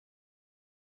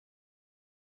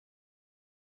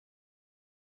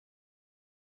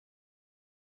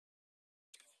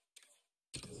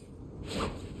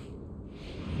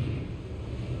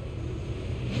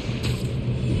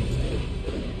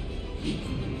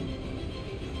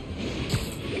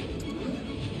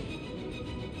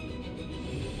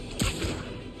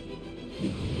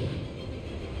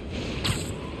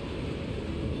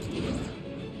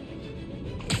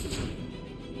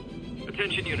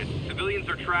Attention units. Civilians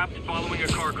are trapped following a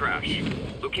car crash.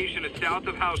 Location is south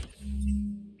of house.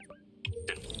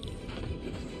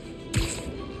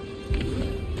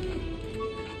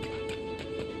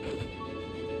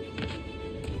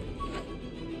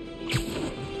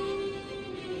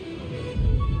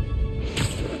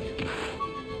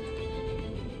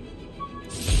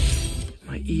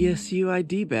 My ESU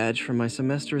ID badge from my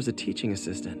semester as a teaching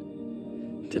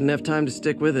assistant. Didn't have time to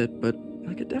stick with it, but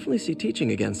I could definitely see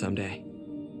teaching again someday.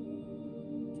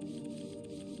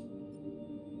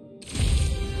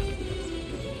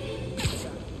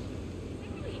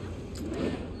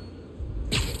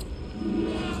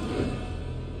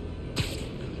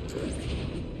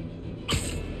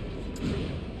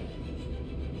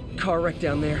 Car wreck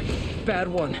down there. Bad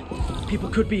one. People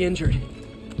could be injured.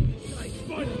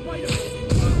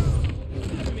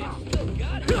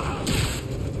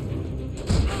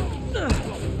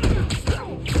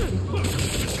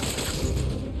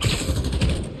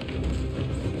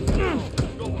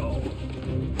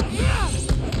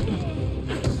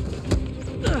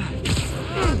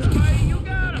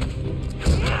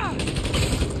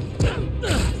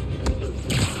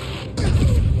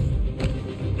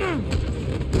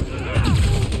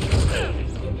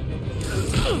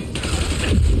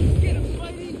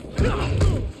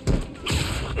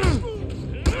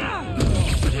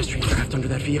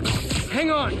 Hang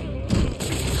on!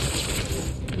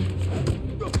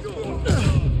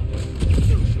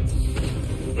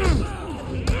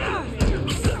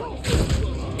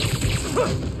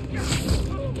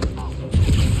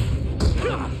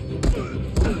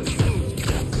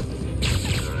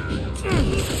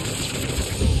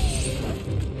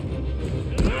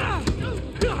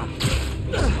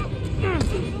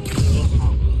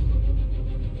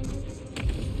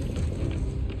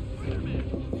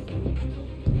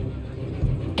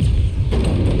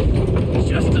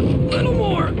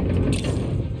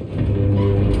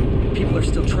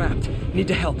 Need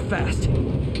to help fast.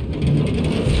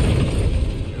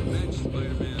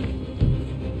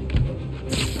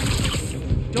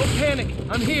 Don't panic.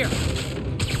 I'm here.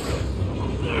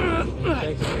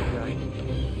 Thanks, big guy.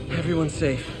 Everyone's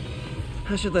safe.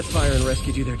 I should let fire and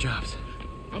rescue do their jobs.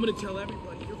 I'm gonna tell everybody.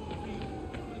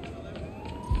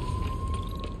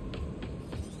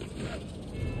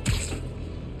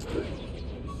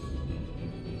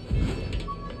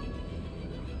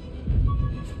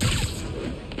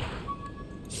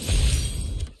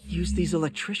 Used these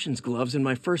electrician's gloves in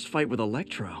my first fight with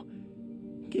Electro.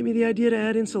 Gave me the idea to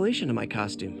add insulation to my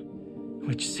costume,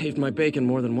 which saved my bacon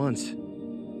more than once.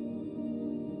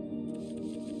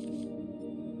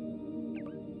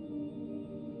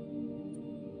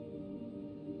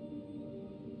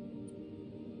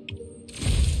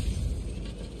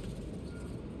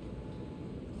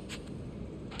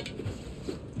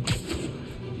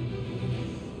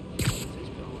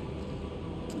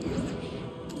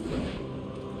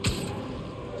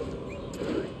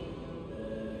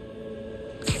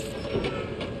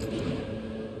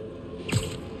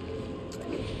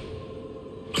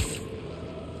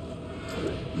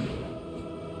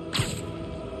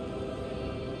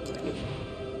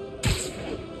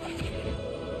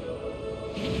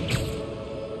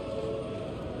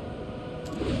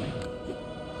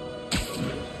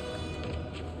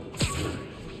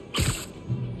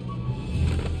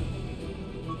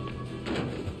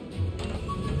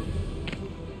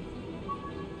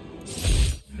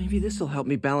 Maybe this'll help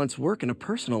me balance work and a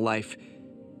personal life,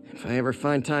 if I ever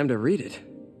find time to read it.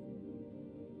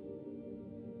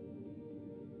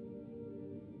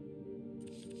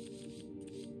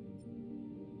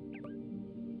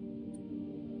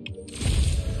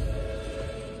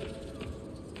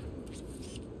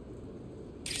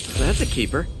 That's a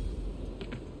keeper.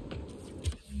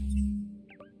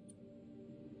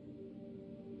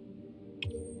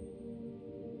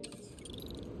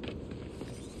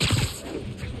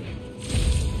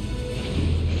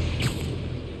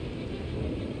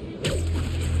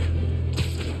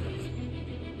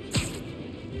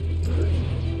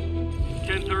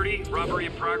 Robbery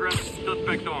in progress.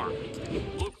 Suspects armed.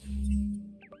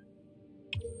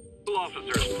 Local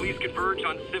officers, please converge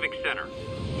on Civic Center.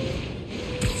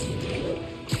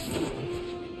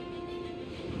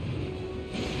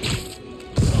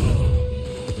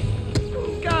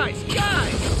 Guys!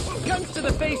 Guns to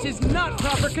the face is not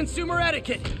proper consumer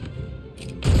etiquette!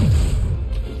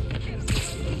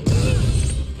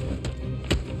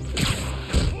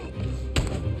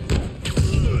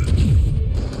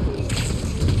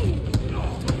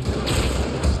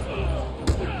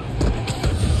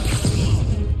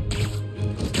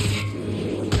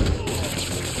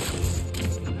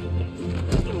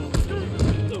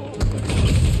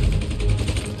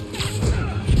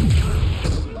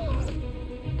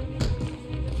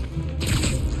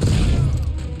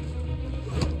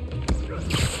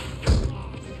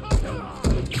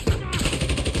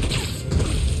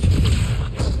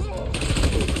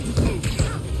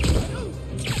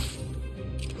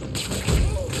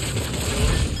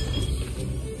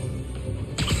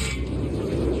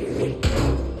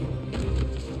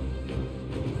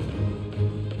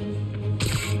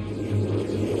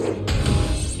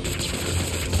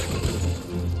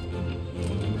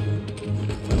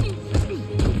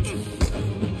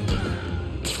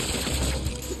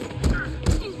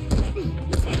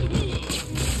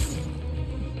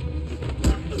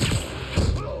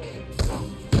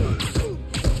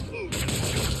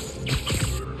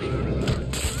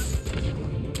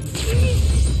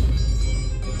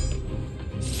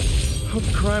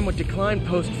 crime would decline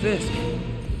post-Fisk.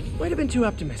 Might have been too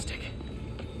optimistic.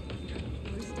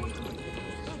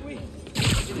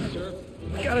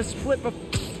 We gotta split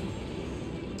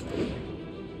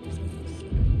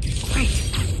Great!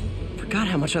 Forgot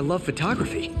how much I love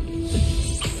photography.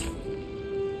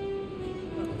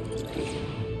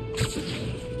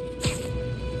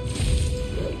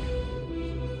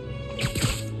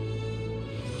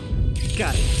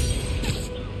 Got it.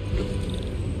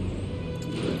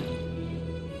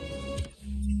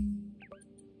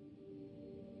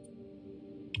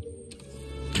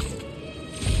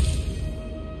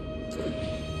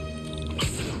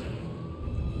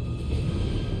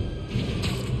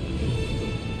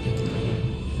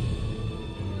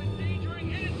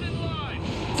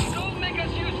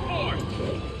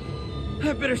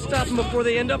 I better stop them before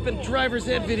they end up in driver's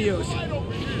ed videos.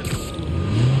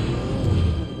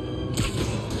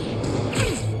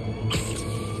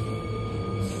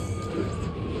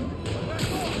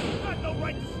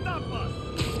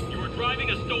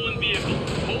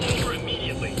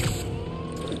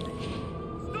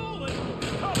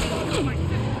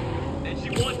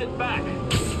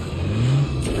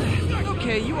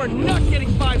 Okay, you are not getting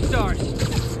 5 stars.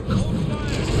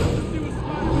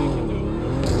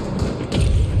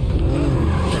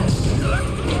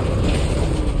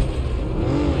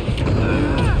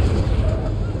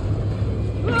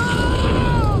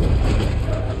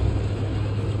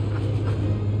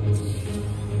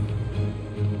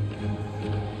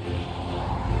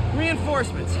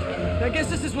 Reinforcements. I guess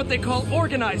this is what they call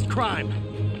organized crime.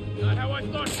 Not how I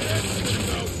thought that was gonna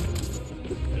go.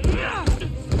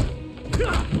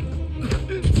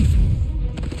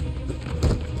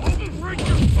 Break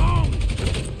your phone!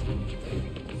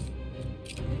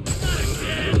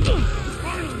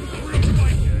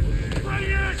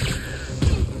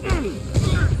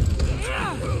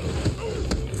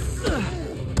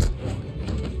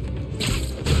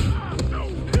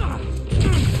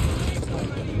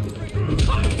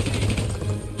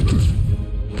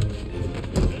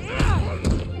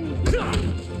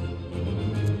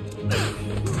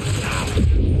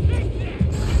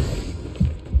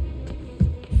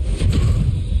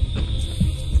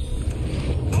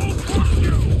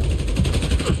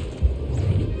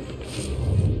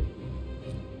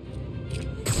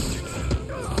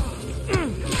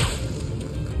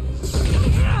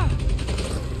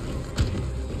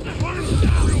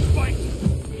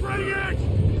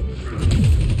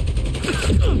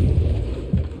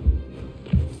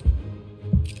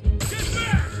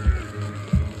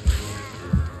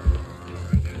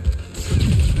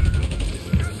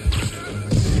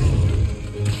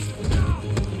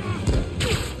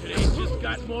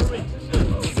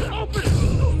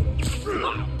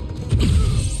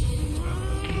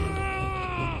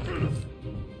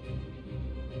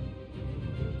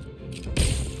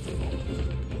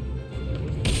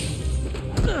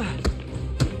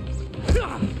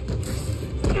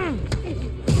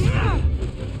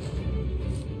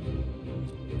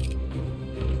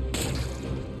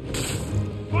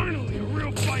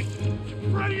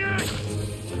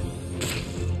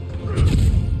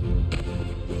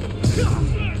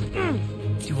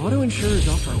 Do auto insurers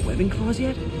offer a webbing clause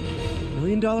yet? $1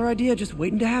 million idea just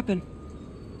waiting to happen.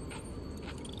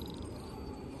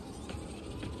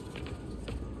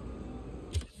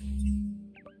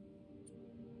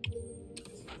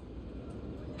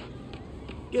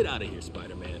 Get out of here,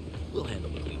 Spider-Man. We'll handle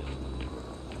the cleanup.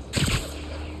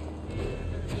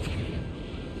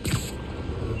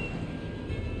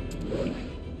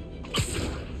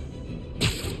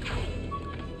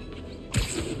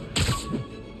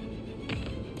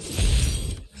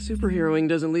 Superheroing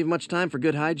doesn't leave much time for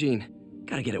good hygiene.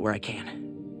 Gotta get it where I can.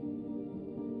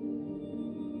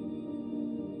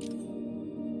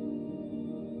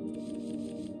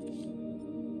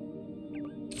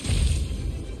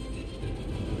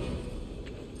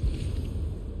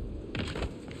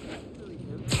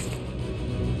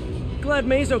 Glad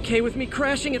May's okay with me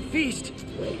crashing at Feast.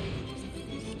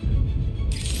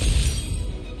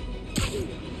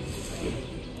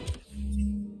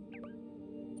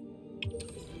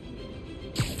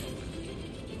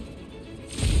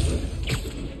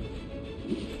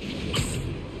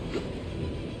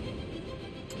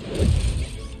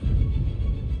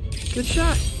 Good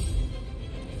shot.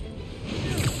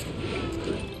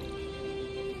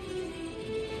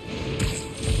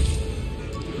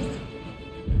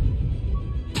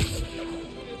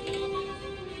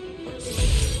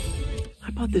 I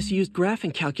bought this used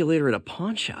graphing calculator at a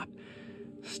pawn shop.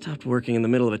 Stopped working in the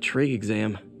middle of a trig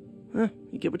exam. Huh,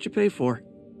 you get what you pay for.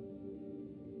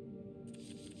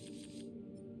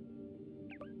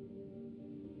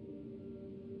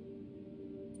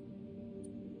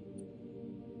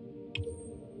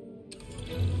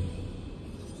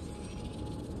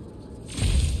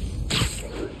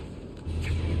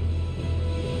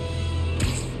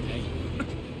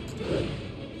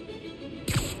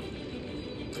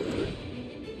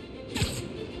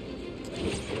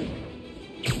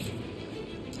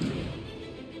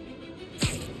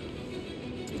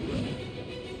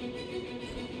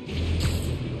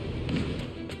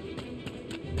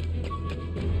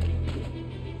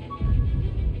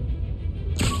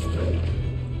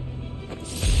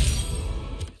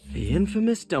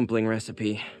 infamous dumpling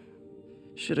recipe.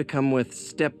 Should have come with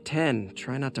step 10.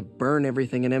 Try not to burn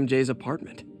everything in MJ's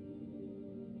apartment.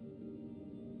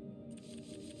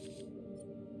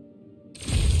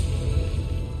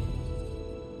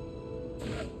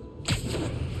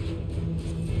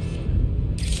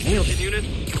 Units,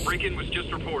 a break-in was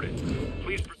just reported.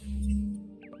 Please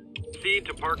proceed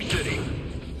to Park City.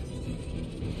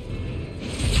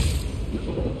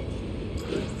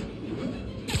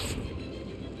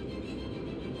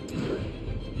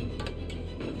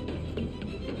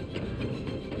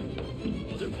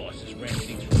 Other bosses ran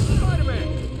things.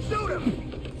 Spider-Man, shoot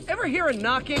him! Ever hear a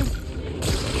knocking?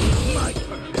 My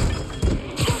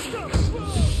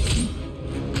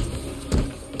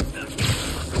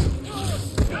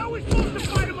How are we supposed to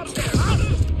fight him up there, huh?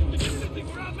 I think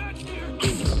we're outmatched here.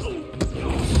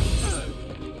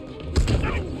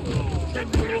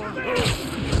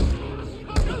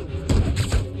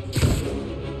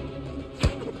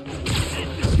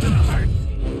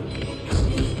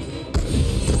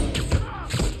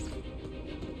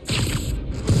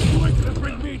 Why did it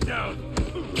bring me down?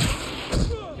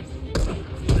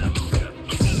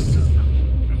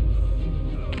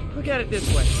 Look at it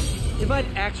this way. If I'd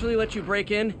actually let you break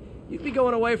in, you'd be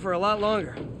going away for a lot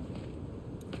longer.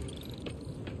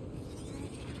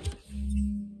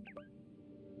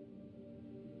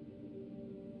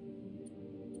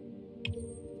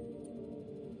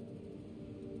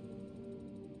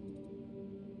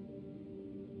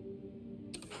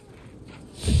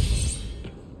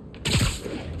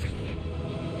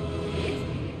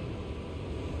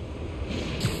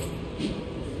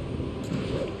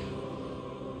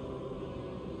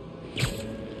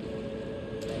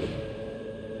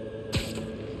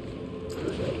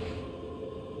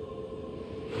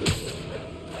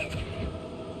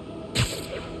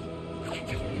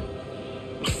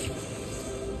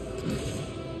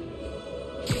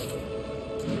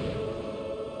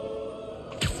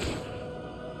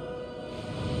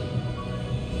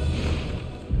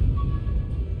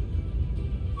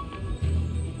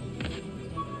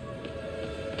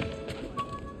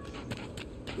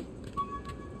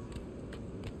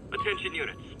 Attention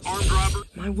units. Armed robber.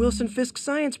 My Wilson Fisk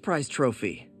Science Prize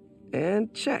trophy.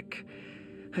 And check.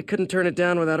 I couldn't turn it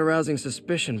down without arousing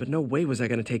suspicion, but no way was I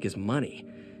going to take his money,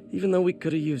 even though we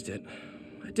could have used it.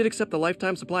 I did accept the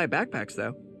lifetime supply of backpacks,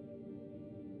 though.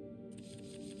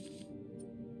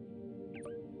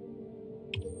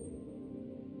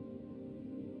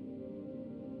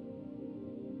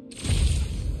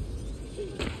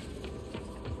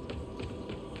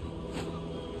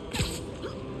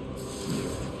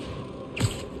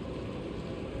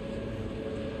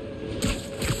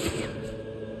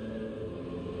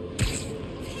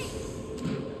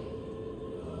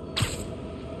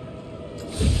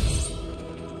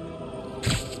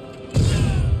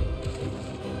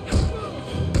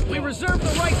 Reserve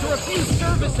the right to refuse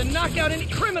service and knock out any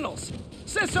criminals.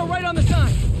 Says so right on the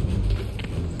sign.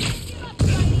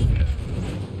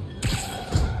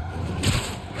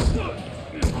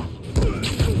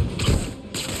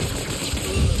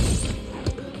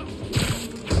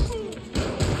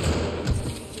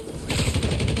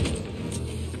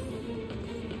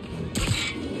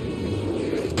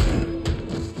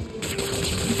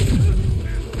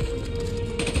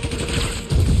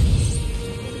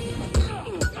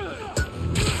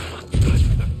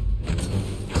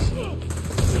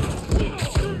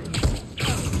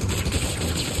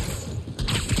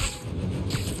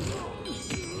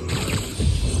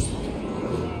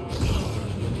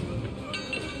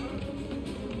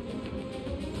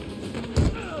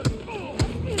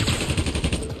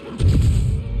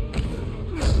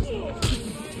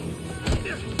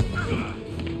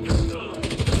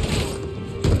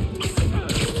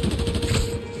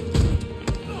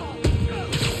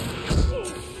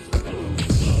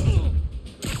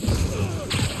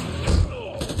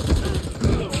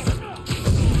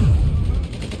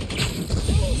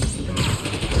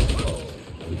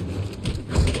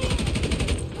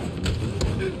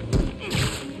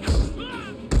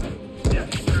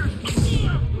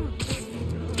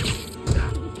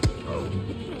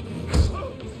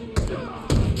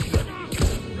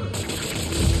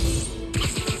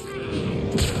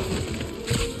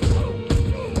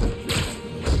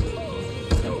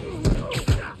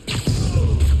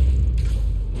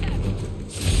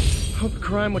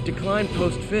 Crime would decline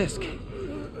post-Fisk.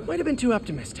 Might have been too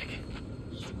optimistic.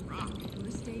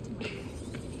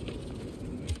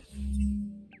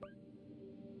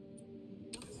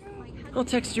 I'll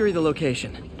text Yuri the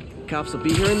location. Cops will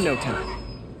be here in no time.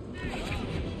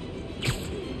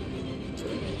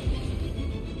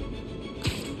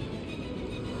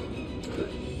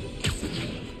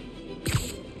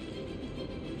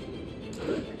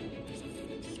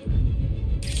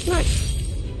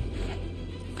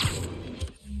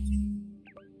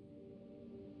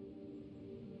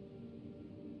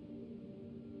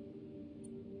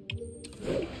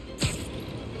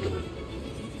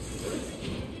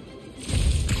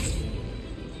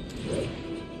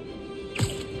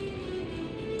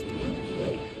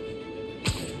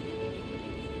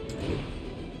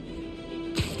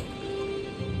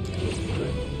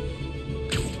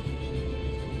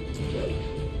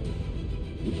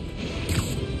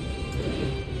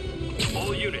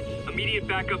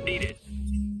 backup needed.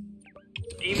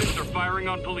 Demons are firing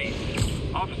on police.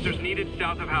 Officers needed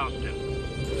south of Houston.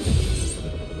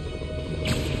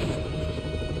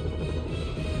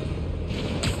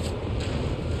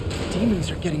 Demons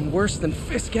are getting worse than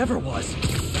Fisk ever was.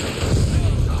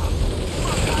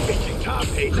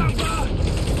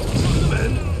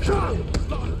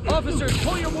 Officers,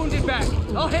 pull your wounded back.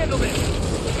 I'll handle this.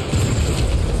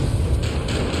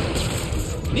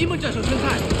 你们这手生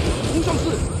菜，红壮士，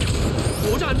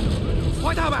火战，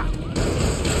快打吧！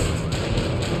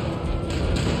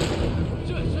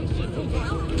这声势不凡。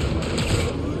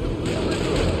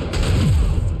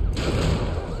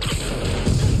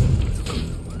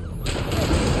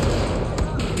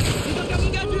你刚刚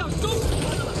应该这样收。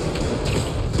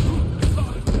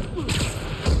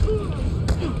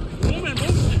我们同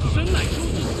志生来出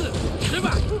自私，是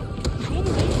吧？我们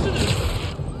同志的。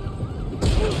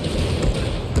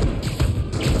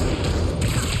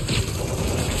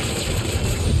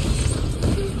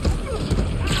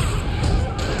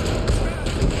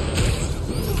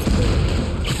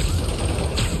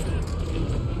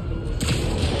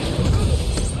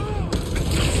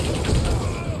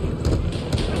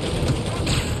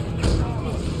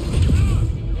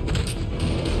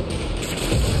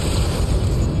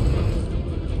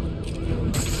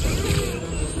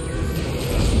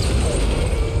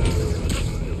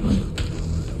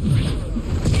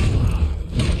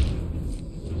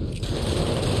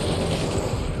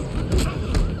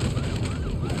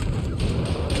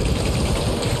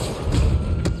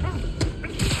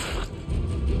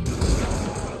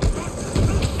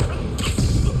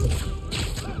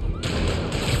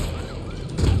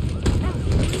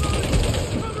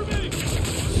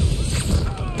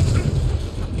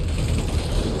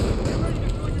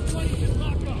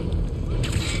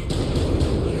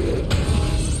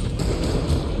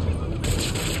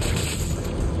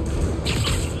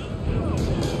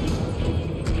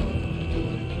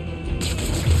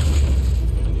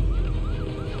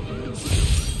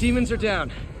 Demons are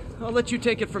down. I'll let you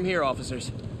take it from here,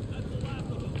 officers.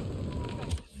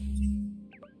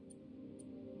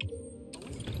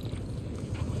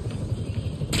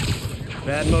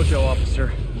 Bad mojo,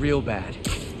 officer. Real bad.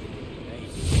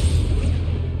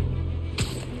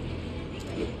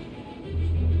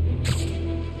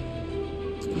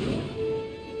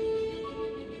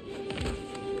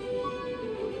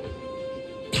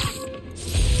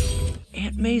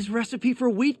 Aunt May's recipe for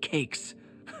wheat cakes.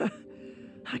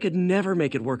 I could never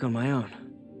make it work on my own.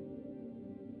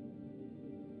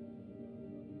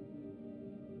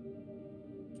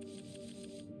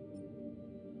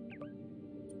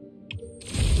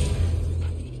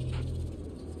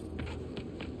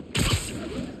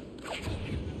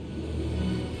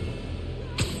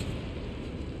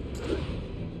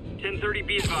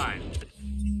 Be advised.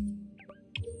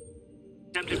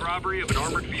 Attempted robbery of an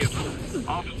armored vehicle.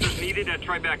 Officers needed at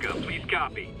Tribeca. Please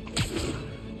copy.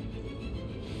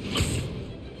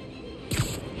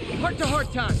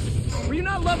 Heart-to-heart time. Were you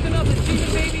not loved enough as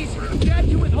demon babies? Dad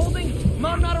too withholding?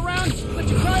 Mom not around? Let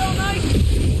you cry all night?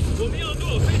 我们要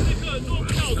做非这个做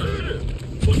不到的事，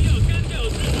我们要干掉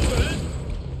蜘蛛人。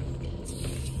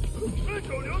把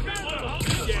手留开了，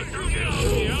也是要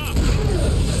你啊！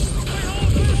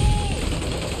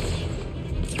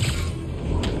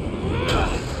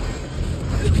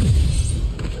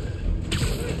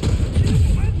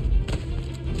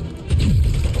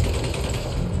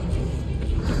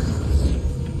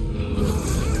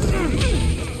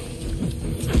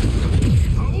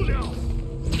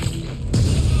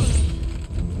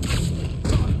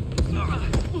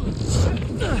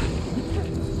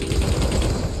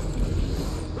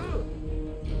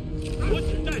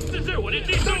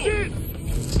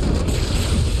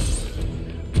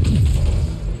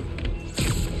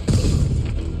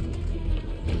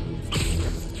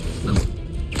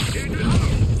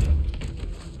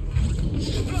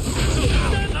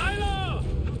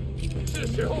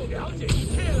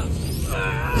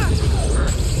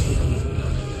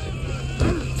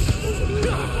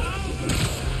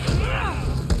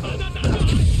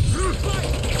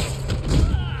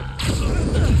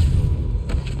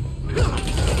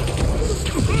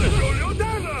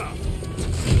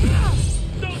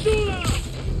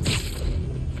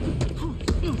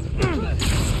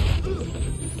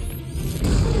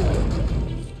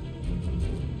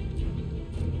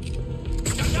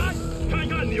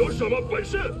 什么本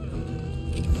事？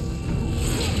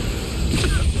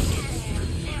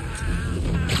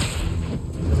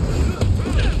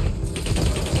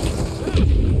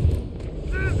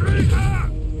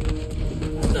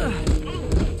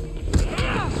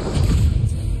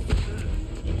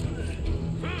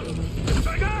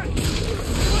甩开！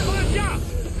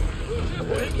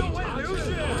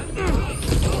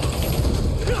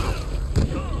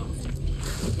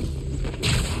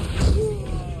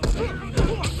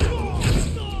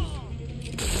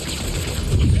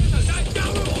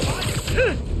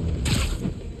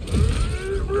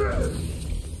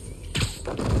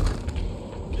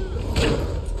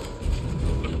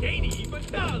给你一份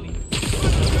大礼。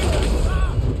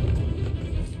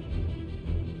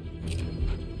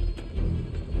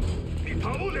你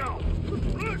逃不了，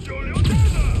二九流蛋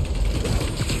了。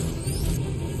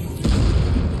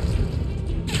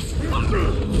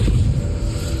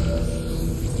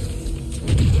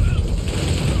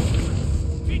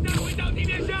兵站回到地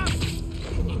面上。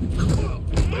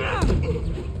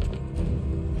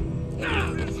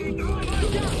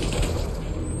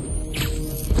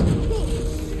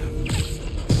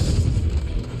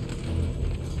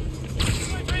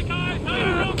推开，他有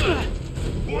肉的，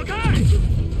躲开！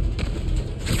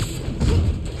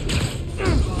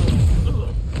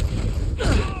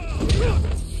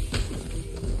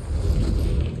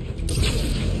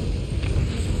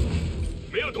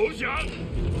没有投降，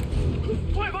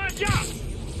快放下！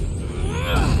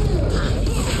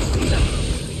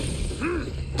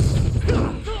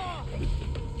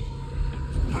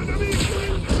他的命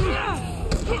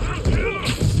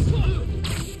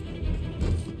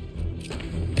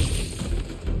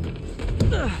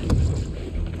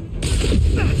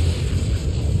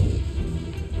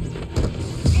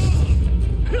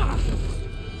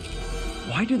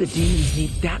！Why do the demons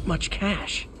need that much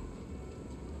cash?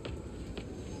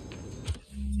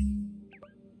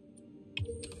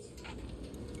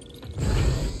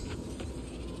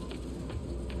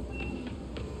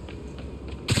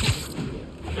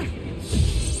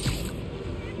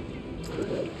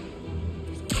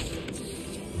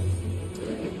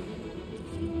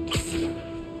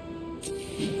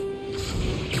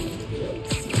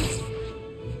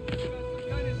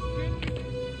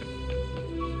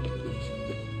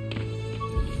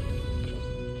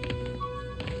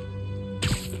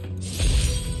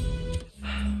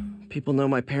 People know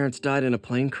my parents died in a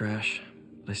plane crash,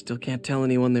 but I still can't tell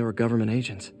anyone they were government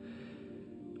agents.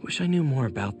 Wish I knew more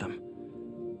about them.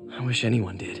 I wish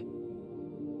anyone did.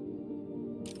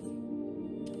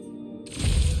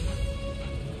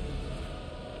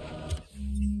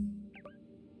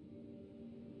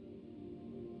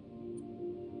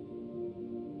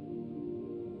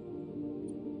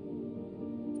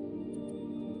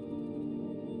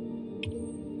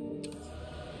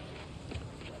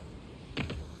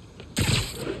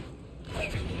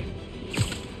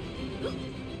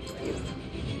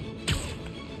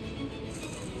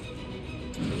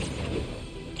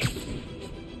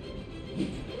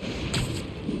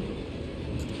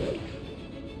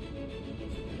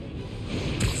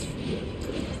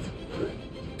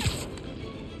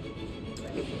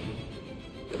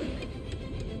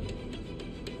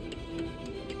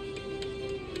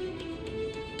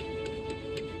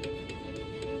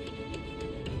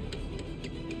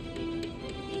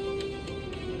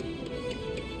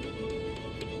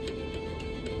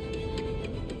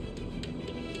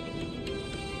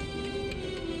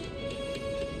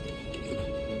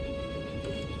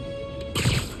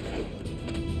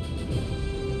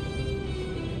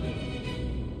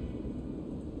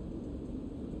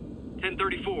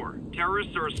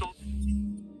 Terrorists are assaulting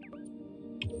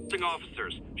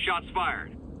officers. Shots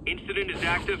fired. Incident is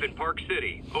active in Park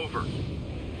City. Over.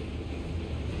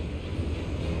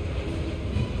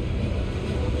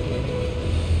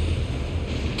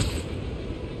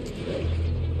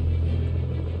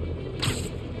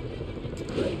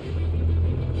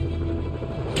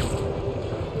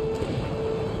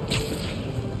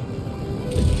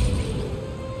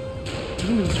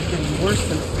 Demons are getting worse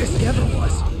than Fisk ever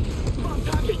was.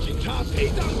 给警察陪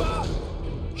葬吧！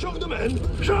兄弟们，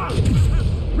上！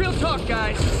 Real talk,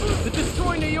 guys. The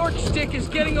Destroy New York stick is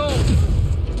getting old.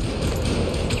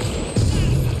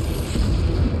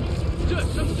 这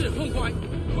声势痛快，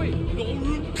为荣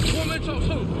誉我们造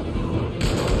成。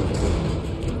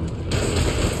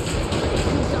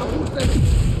下步分，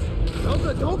调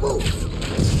整头部。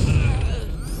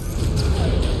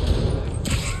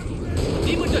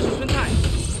你们这是生态，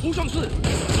不上市，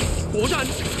果然，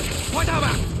快打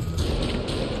吧！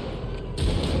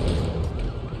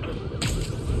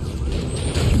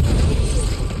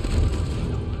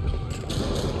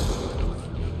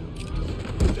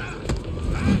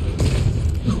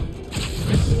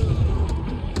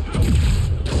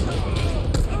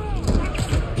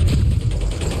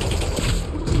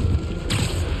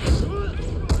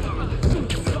 兄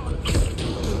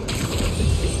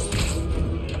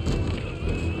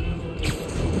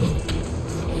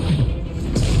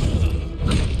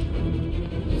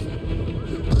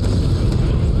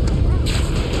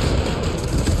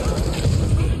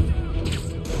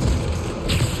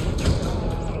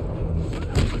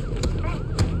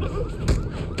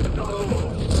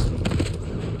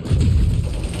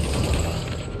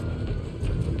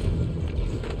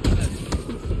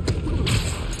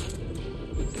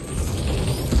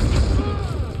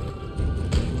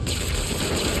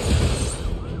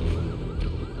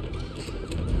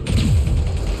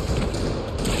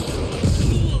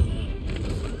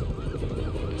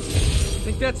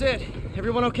that's it.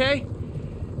 Everyone okay?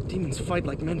 Demons fight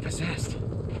like men possessed.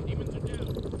 Demons are down.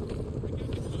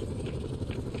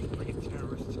 Friggin'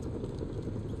 terrorists.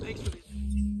 Thanks for the...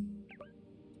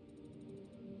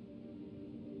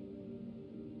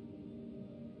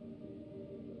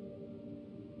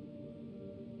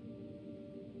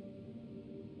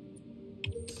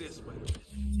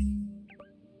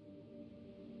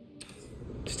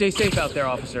 Stay safe out there,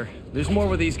 officer. There's more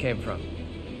where these came from.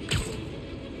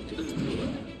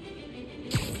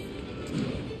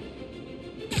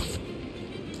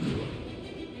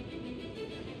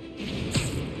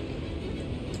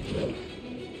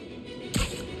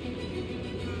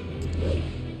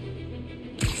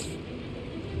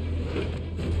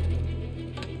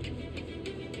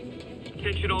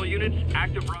 Attention all units,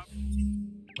 active robbery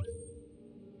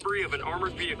of an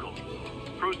armored vehicle.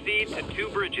 Proceed to 2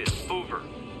 bridges. Over.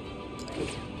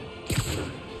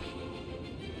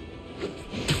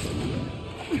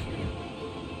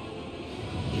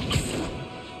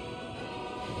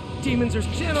 Demons are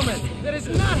gentlemen. That is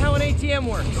not how an ATM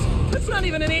works. That's not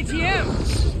even an ATM.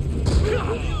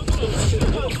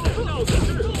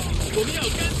 我们要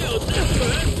干掉这个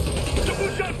人！这不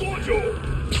下多久？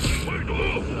快走！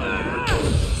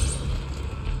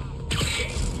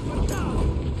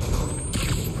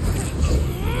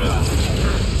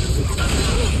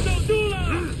守住了！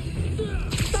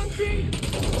当心！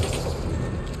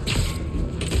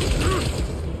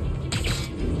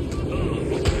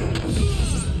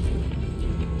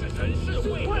这人是会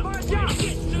快放下！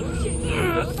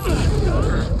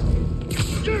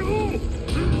进屋！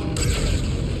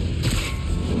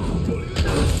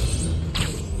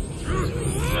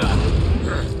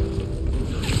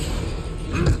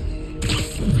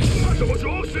那什么时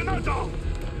候学那招？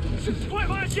快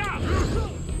放下！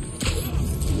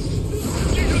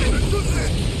记着你们准备！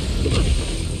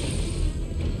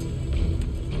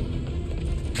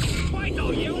快走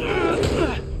赢了！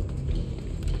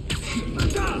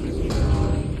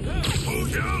不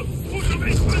行，不准备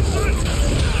分身！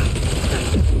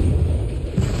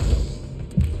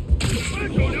快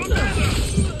手榴弹了！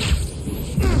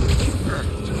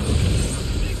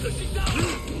立刻进账！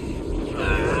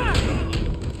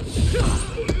手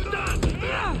榴弹！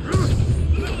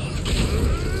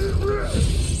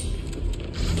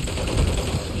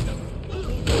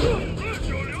手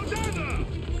榴弹呢？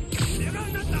别让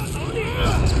他打着你！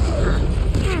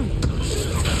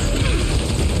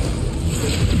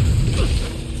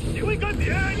你会干别？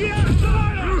你失败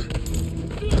了！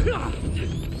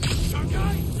闪开！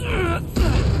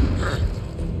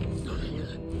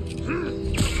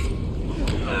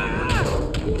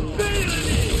废了你！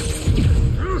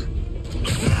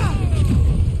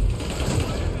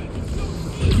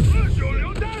手榴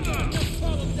弹呢？放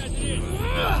我们在这里！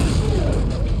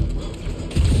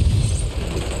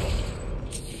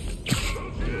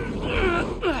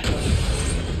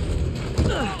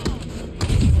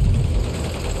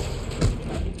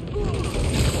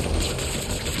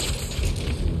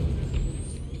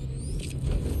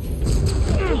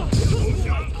不想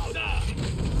好的，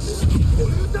手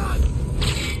榴弹！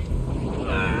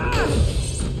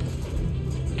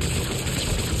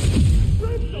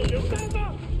手榴弹呢？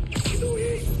注意！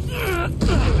你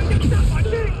们要大环境！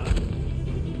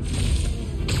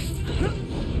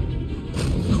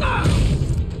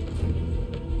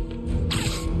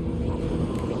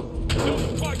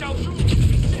快告诉现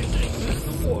在死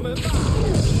我们吧！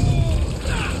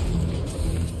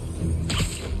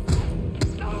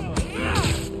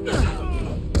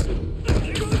提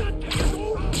供的铁毒，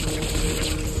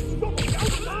动不了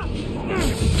他！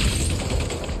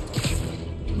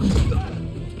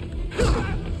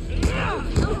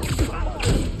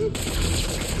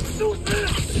受死！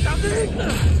小心！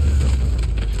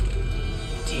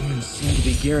 Demons seem to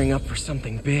be gearing up for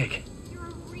something big. You're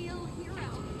a real hero.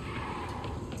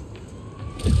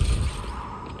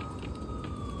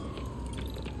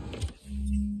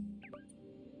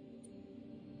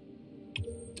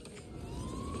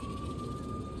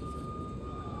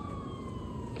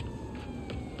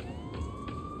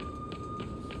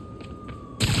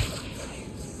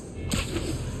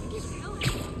 Keep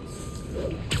going.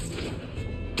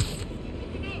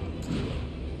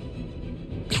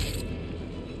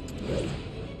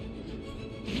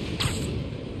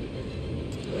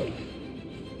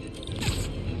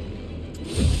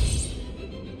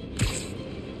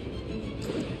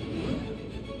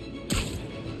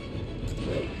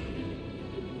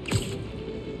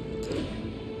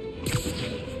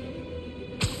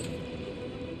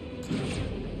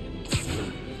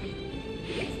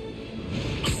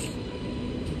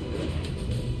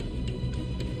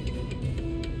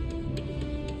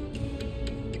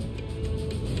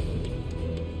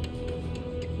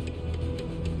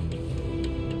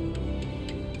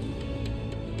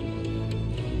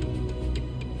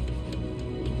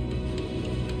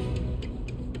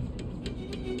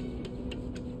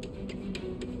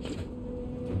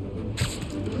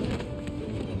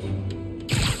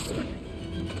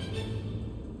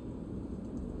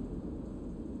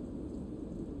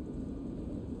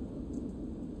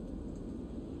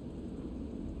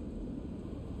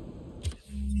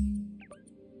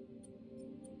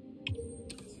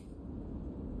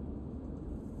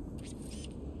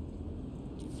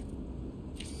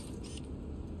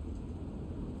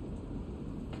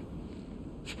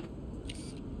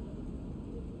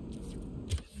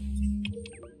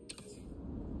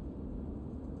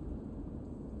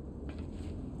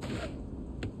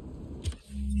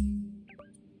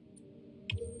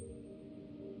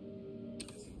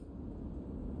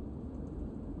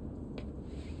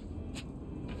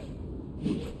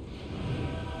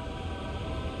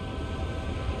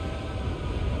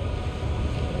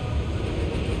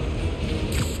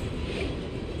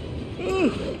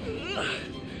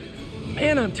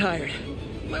 I'm tired.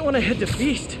 Might want to head to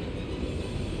Feast.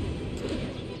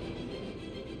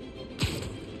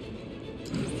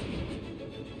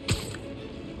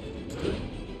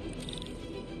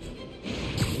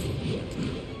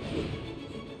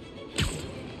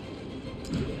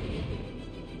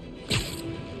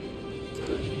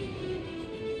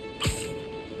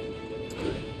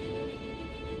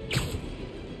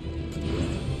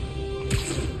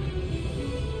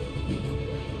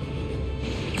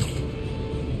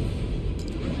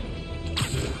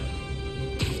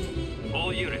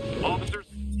 All units, officers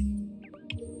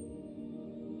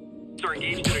are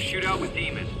engaged in a shootout with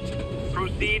demons.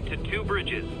 Proceed to 2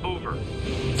 bridges. Over.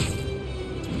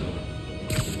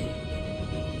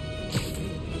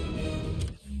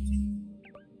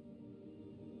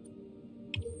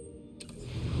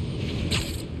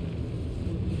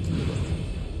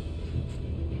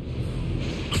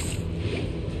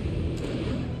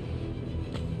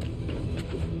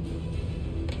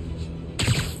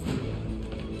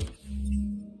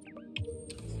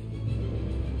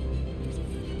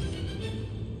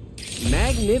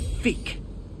 Magnifique.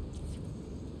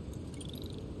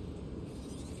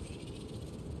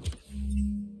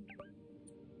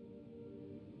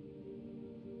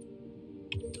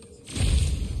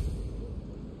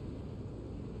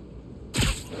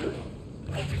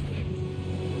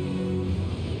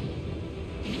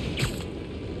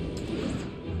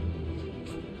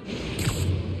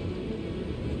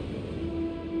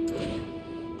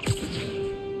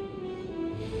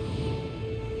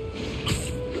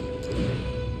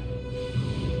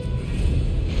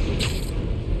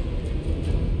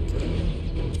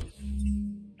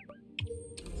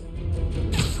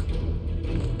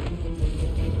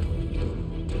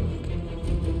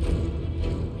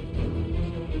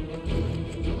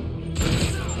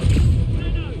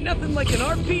 Nothing like an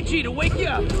RPG to wake you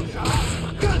up.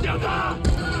 干掉他！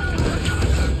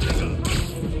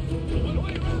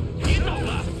别走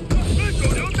了，被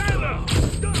狗留带了。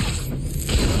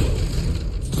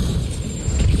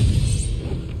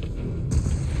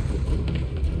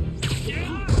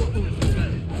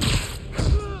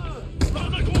他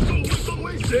在空中会更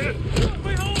危险。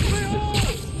背后，背后！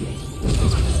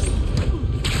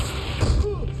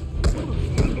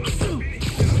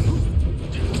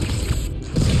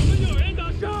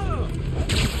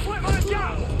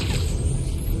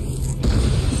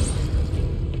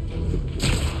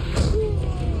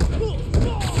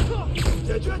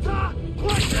 解决他！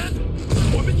快点！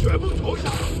我们全部投降！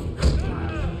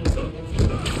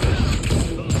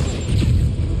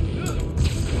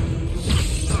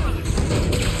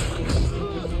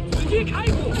直接开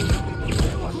火！给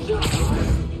我上来！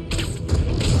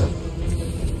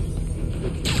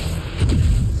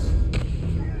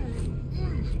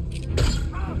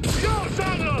不要上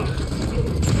了！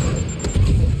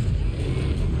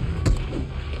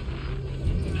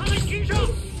他在天上！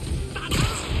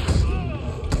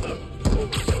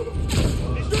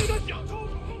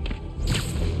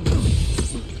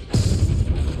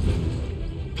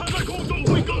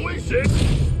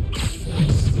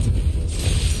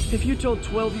 If you told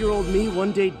 12-year-old me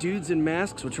one day dudes in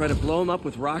masks would try to blow him up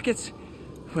with rockets,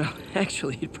 well,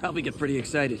 actually, he'd probably get pretty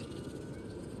excited.